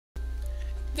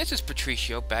This is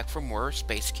Patricio back for more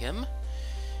SpaceChem,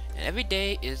 and every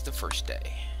day is the first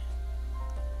day.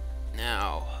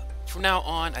 Now, from now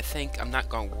on, I think I'm not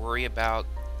going to worry about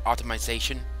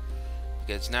optimization,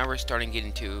 because now we're starting to get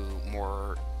into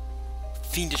more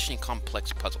fiendishly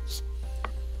complex puzzles,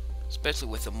 especially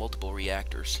with the multiple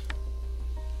reactors.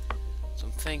 So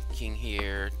I'm thinking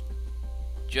here,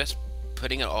 just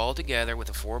putting it all together with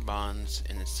the 4 bonds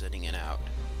and then sending it out.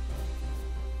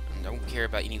 Don't care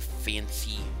about any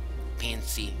fancy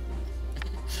things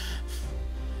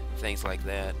like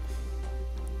that.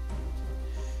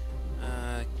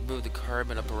 Move the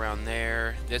carbon up around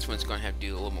there. This one's going to have to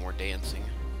do a little more dancing.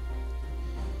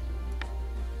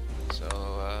 So,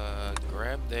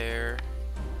 grab there.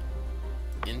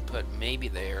 Input maybe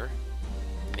there.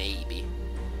 Maybe.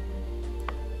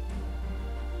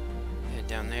 Head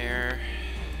down there.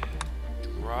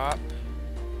 Drop.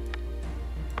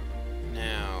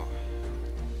 Now,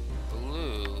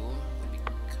 blue will be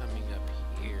coming up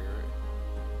here.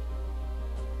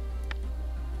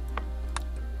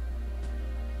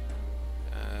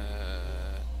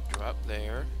 Drop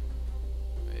there.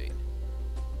 Wait.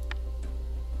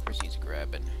 First he's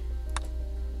grabbing.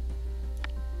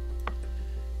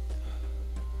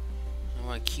 I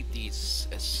want to keep these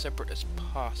as separate as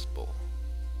possible.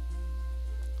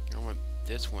 I want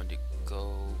this one to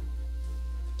go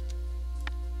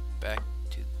back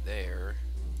to there,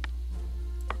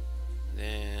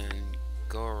 then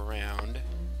go around.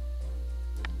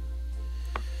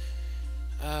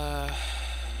 Okay.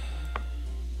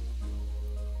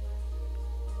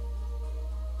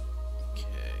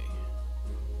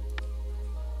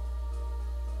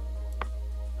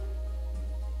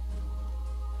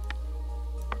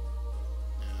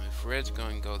 Now, if red's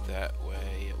going to go that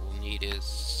way, it will need his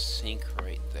sink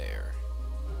right there.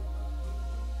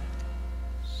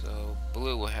 So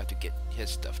blue will have to get his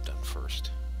stuff done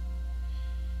first.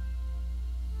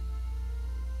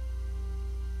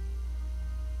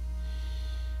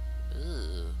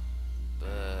 Ugh,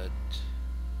 but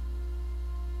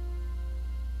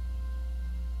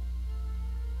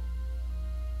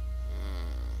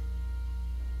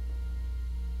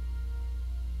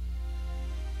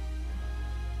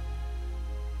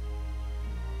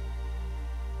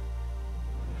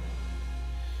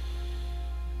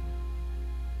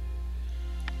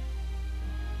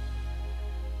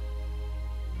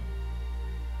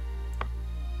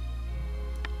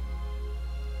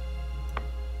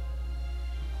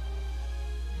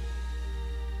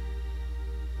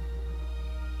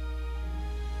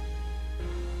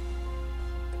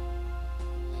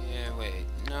wait,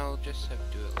 no, just have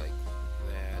to do it like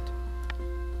that.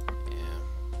 Yeah.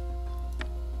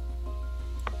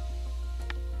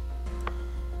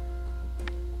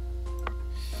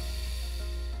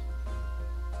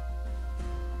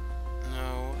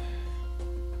 No.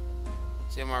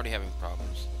 See, I'm already having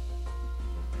problems.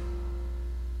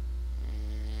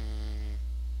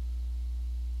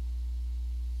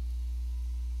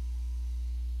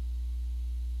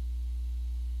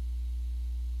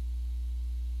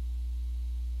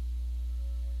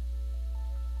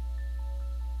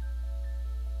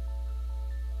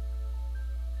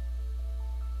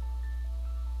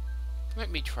 Let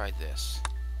me try this.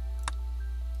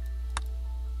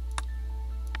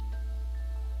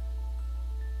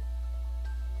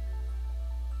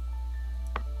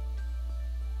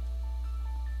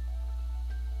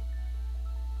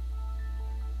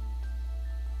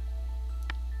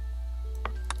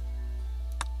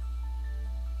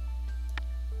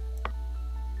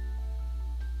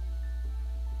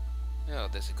 Oh,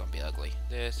 this is going to be ugly.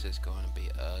 This is going to be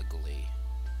ugly.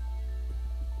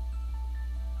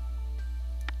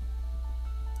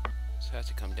 So it has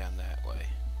to come down that way.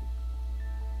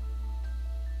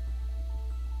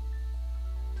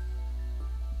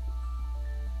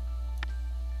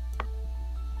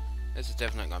 This is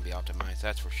definitely not going to be optimized,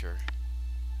 that's for sure.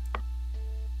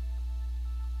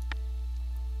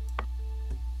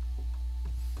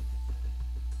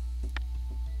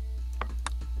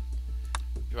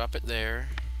 Drop it there.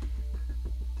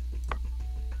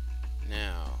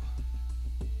 Now,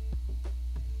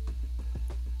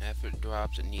 after it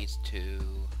drops, it needs to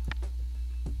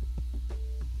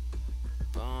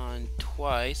bond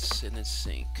twice and then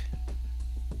sink.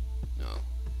 No.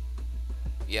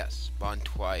 Yes, bond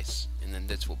twice, and then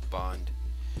this will bond.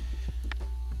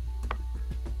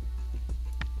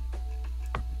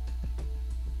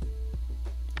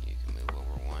 You can move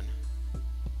over one.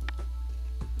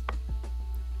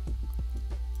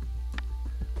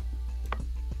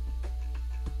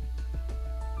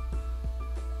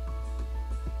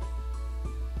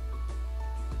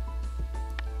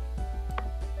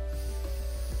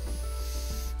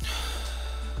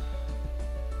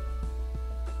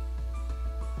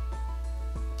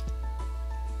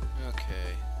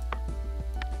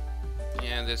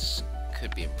 And this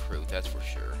could be improved, that's for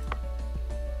sure.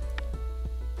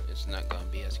 It's not going to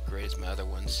be as great as my other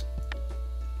ones.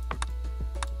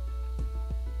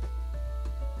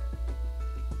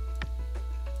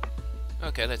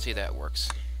 Okay, let's see if that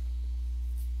works.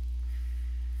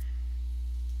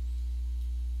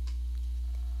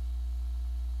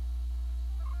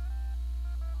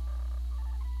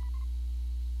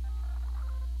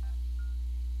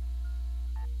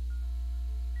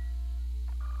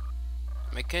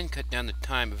 I can cut down the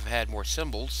time if I had more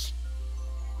symbols,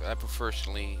 but I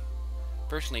personally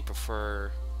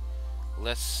prefer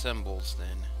less symbols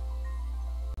then.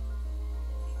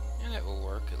 And that will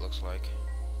work, it looks like.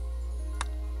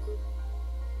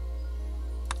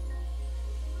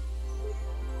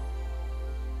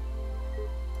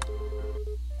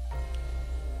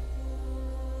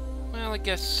 Well, I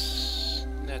guess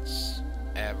that's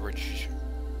average,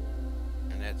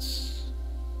 and that's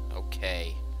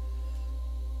okay.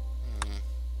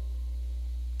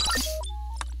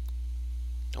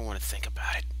 Don't want to think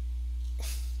about it.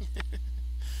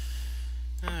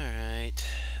 Alright.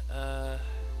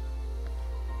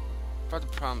 Part of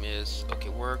the problem is, okay,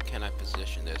 where can I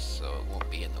position this so it won't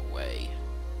be in the way?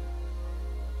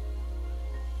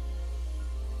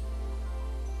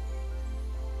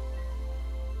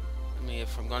 I mean,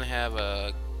 if I'm going to have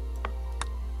a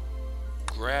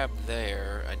grab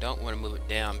there, I don't want to move it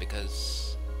down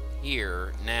because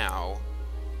here, now,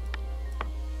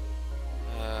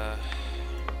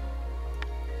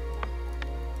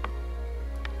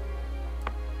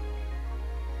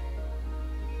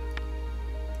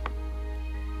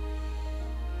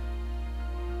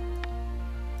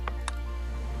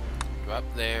 up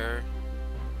there.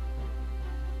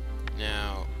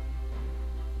 Now,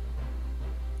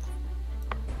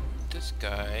 this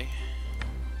guy,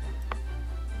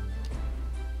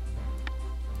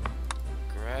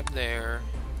 grab there,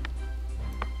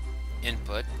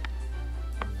 input.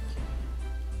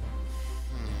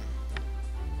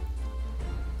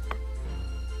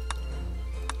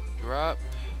 Drop.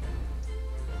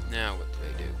 Now what do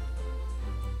they do?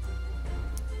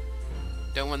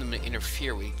 Don't want them to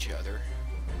interfere with each other.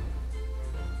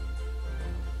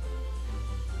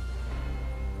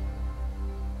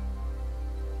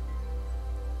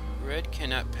 Red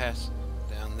cannot pass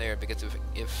down there because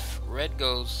if red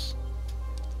goes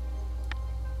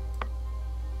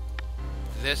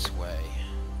this way,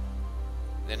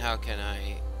 then how can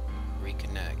I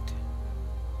reconnect?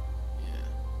 Yeah.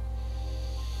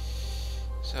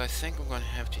 So I think I'm going to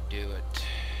have to do it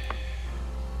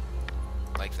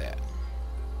like that.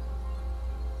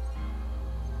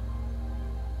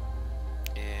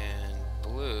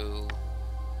 Blue,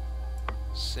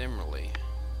 similarly,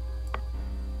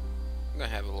 I'm gonna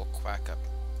have a little quack up.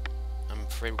 I'm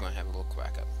afraid we're gonna have a little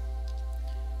quack up.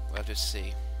 We'll have to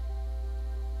see.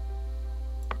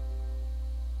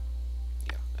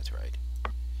 Yeah, that's right.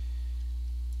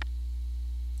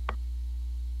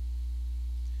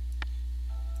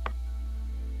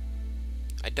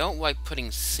 I don't like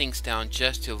putting sinks down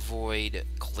just to avoid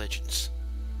collisions.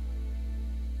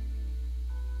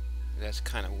 That's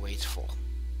kind of wasteful.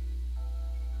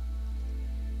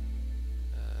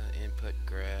 Input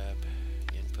grab,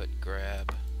 input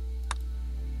grab.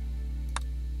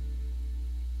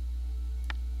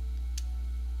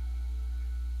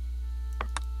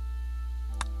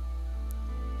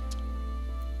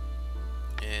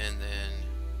 And then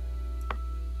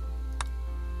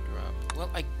drop. Well,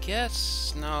 I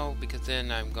guess no, because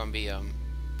then I'm gonna be I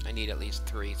need at least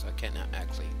 3, so I cannot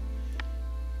actually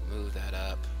move that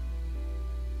up.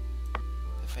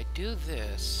 If I do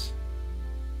this,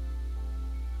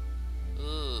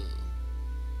 ooh.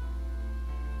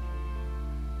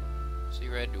 See,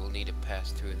 red will need to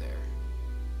pass through there.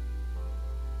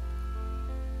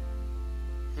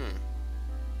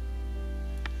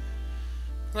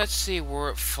 Let's see where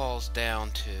it falls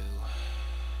down to.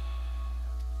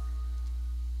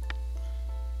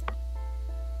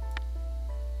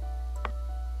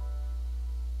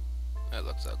 That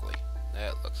looks ugly.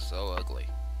 That looks so ugly.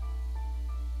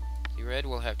 See, red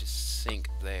will have to sink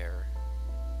there.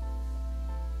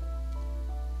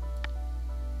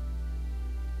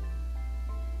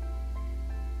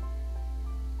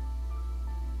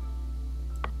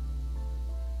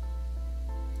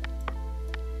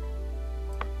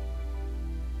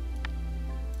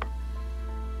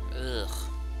 Ugh.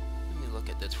 Let me look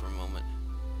at this for a moment.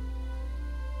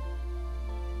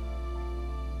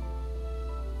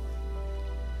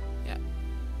 Yeah.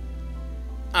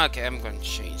 Okay, I'm going to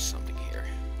change something here.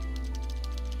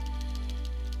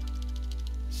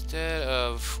 Instead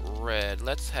of red,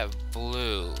 let's have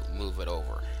blue move it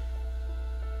over.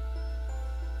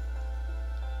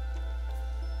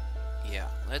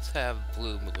 let's have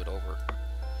blue move it over.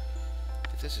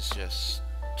 This is just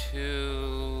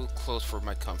too close for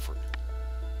my comfort.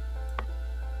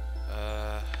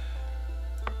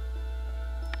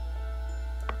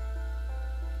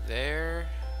 There.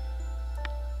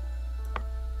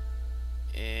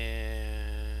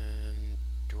 And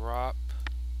drop.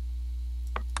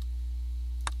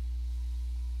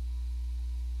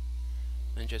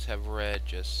 And just have red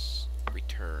just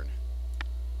return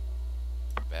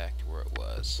back to where it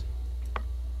was.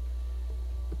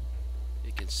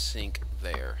 You can sink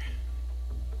there.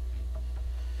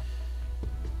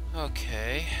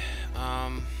 Okay.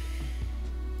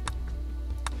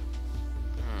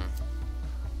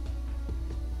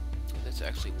 Does this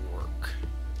actually work?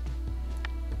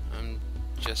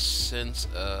 Just since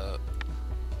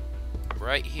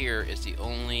right here is the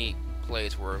only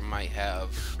place where it might have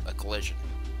a collision,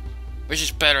 which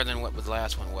is better than what the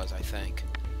last one was, I think.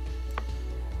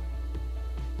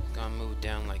 Gonna move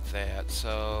down like that,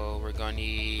 so we're gonna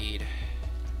need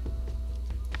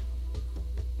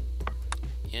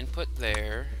input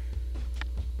there,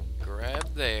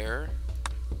 grab there,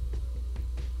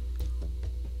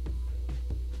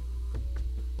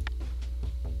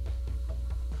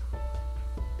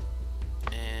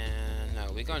 and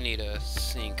no, we're gonna need a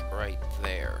sink right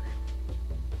there,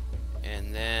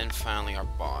 and then finally our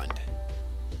bond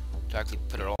to actually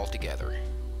put it all together.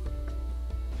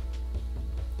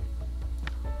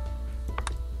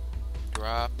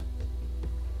 Drop.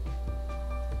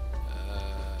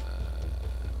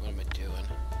 What am I doing?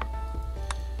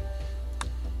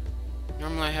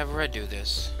 Normally I have red do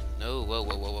this. No, whoa,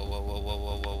 whoa, whoa, whoa, whoa, whoa, whoa,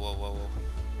 whoa, whoa, whoa, whoa,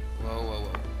 whoa, whoa,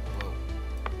 whoa, whoa.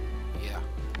 Yeah.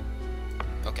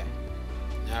 Okay.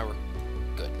 Now we're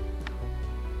good.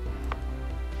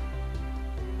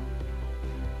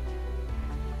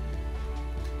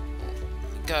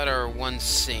 We got our one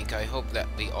sink. I hope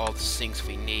that'll be all the sinks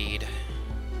we need.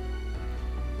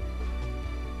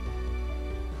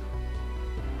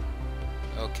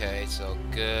 Okay, so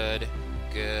good,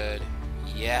 good,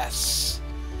 yes.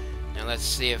 Now let's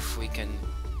see if we can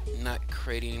not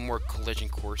create any more collision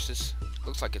courses.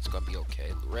 Looks like it's gonna be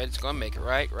okay. Red's gonna make it,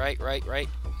 right. Ay,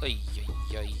 ay,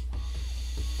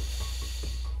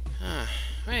 ay.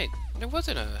 Wait, that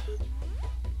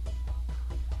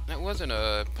wasn't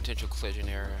a potential collision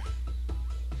area.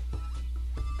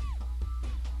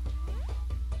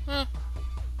 Huh.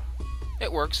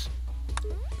 It works.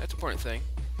 That's the important thing.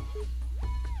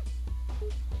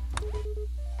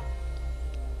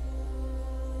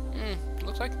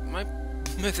 Looks like my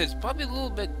method's probably a little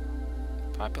bit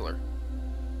popular.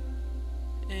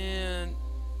 And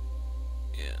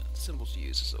yeah, symbols to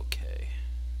use is okay.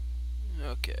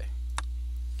 Okay.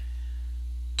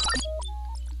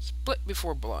 Split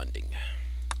before blonding.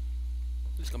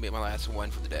 This is gonna be my last one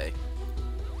for the day.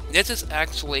 This is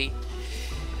actually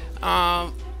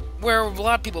where a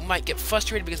lot of people might get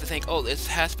frustrated because they think, oh, this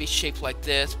has to be shaped like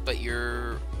this, but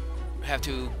you have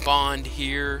to bond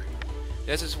here.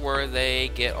 This is where they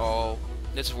get all...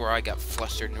 This is where I got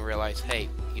flustered and realized, hey,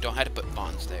 you don't have to put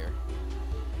bonds there.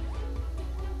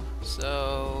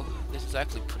 So, this is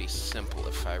actually pretty simple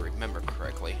if I remember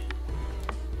correctly.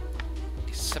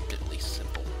 Deceptively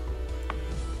simple.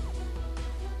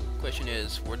 Question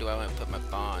is, where do I want to put my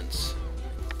bonds?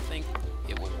 I think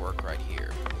it will work right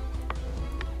here.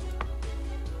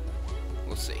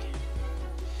 We'll see.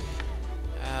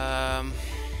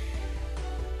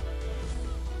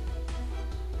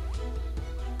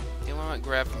 Do I want to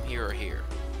grab from here or here?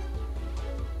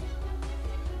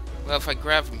 Well, if I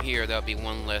grab from here, that'll be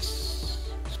one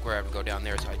less square to go down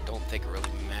there, so I don't think it really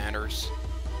matters.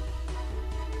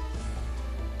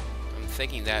 I'm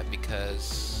thinking that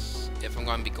because if I'm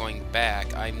going to be going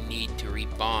back, I need to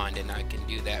rebond, and I can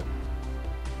do that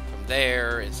from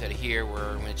there instead of here,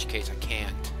 where in which case I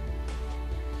can't.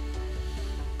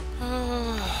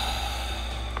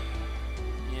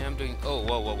 Yeah, I'm doing... Oh,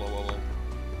 whoa, whoa, whoa, whoa, whoa.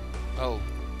 Oh,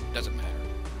 doesn't matter.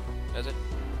 Does it?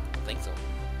 I think so.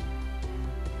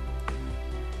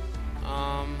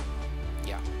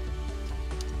 Yeah.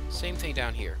 Same thing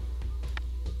down here.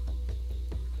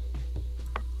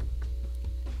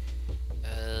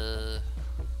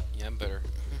 Yeah, I'm better.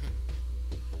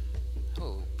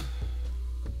 Hope.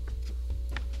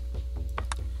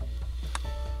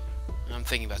 I'm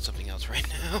thinking about something else right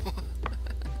now.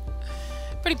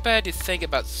 Pretty bad to think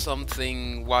about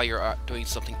something while you're doing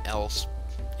something else,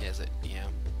 is it? Yeah.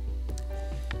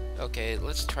 Okay,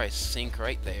 let's try sync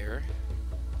right there.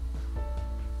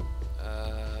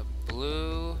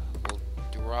 Blue will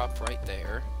drop right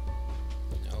there.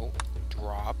 No,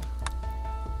 drop.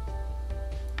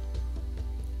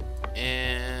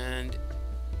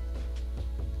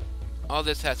 all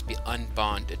this has to be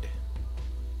unbonded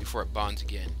before it bonds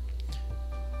again.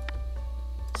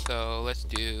 So let's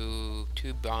do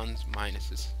 2 bonds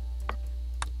minuses.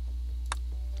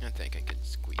 I think I can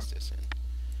squeeze this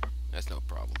in. That's no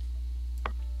problem.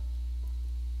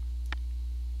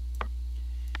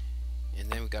 And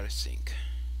then we got a sync.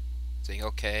 Saying,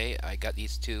 okay, I got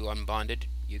these 2 unbonded,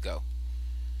 you go.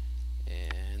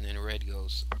 And then red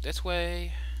goes this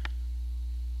way.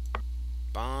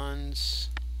 Bonds.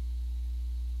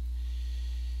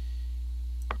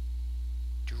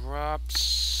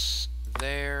 Drops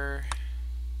there.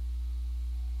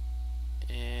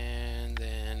 And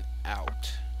then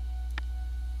out.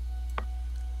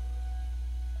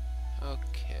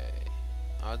 Okay.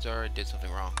 Odds are I did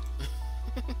something wrong.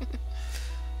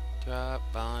 Drop,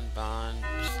 bond.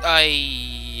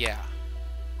 Yeah.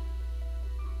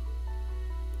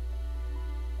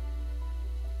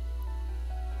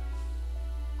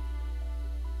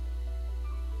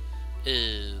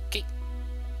 Okay.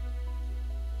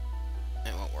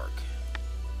 That won't work.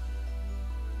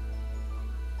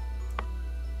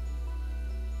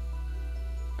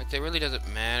 Like, it really doesn't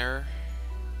matter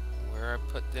where I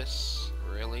put this,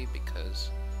 really, because...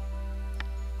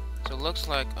 So it looks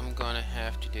like I'm gonna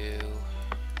have to do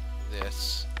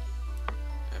this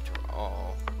after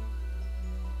all.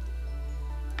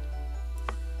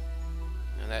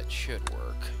 Now that should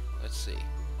work. Let's see.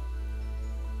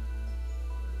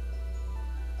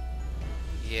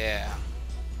 Yeah.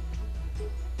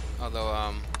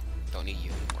 Although, don't need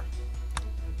you anymore.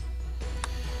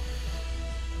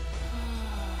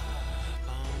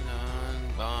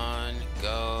 Bond,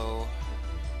 go.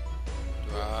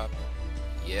 Drop.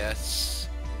 Yes.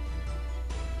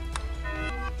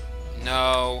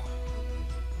 No.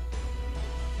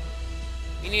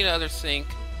 We need another sync.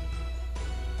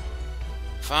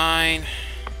 Fine.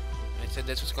 I said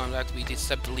this was going to have to be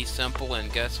deceptively simple,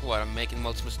 and guess what? I'm making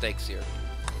most mistakes here.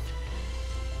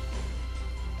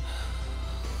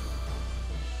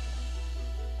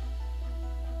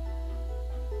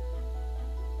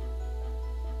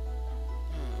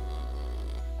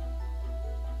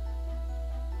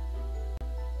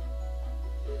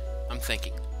 I'm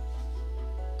thinking.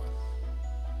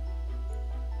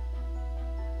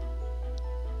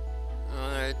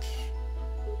 Alright.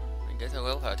 I guess I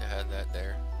will have to have that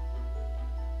there.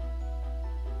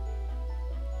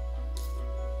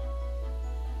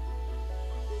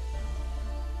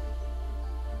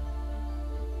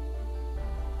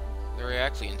 They're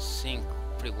actually in sync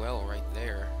pretty well right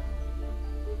there.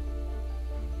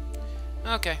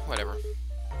 Okay, whatever.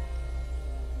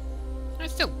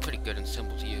 It's still pretty good and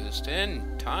simple to use.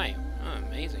 And time. Oh,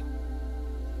 amazing.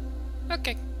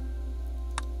 Okay.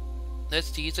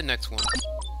 Let's use the next one.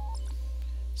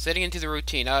 Setting into the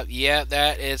routine. Yeah,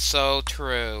 that is so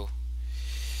true.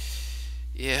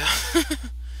 Yeah.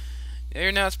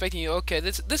 They're not expecting you. Okay,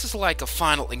 this is like a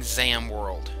final exam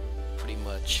world, pretty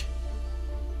much.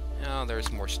 Oh,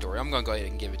 there's more story. I'm gonna go ahead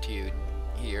and give it to you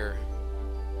here,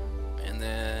 and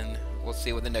then we'll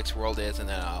see what the next world is, and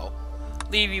then I'll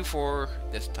leave you for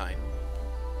this time.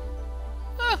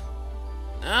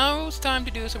 Now it's time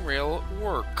to do some real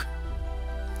work.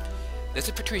 This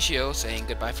is Patricio saying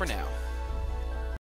goodbye for now.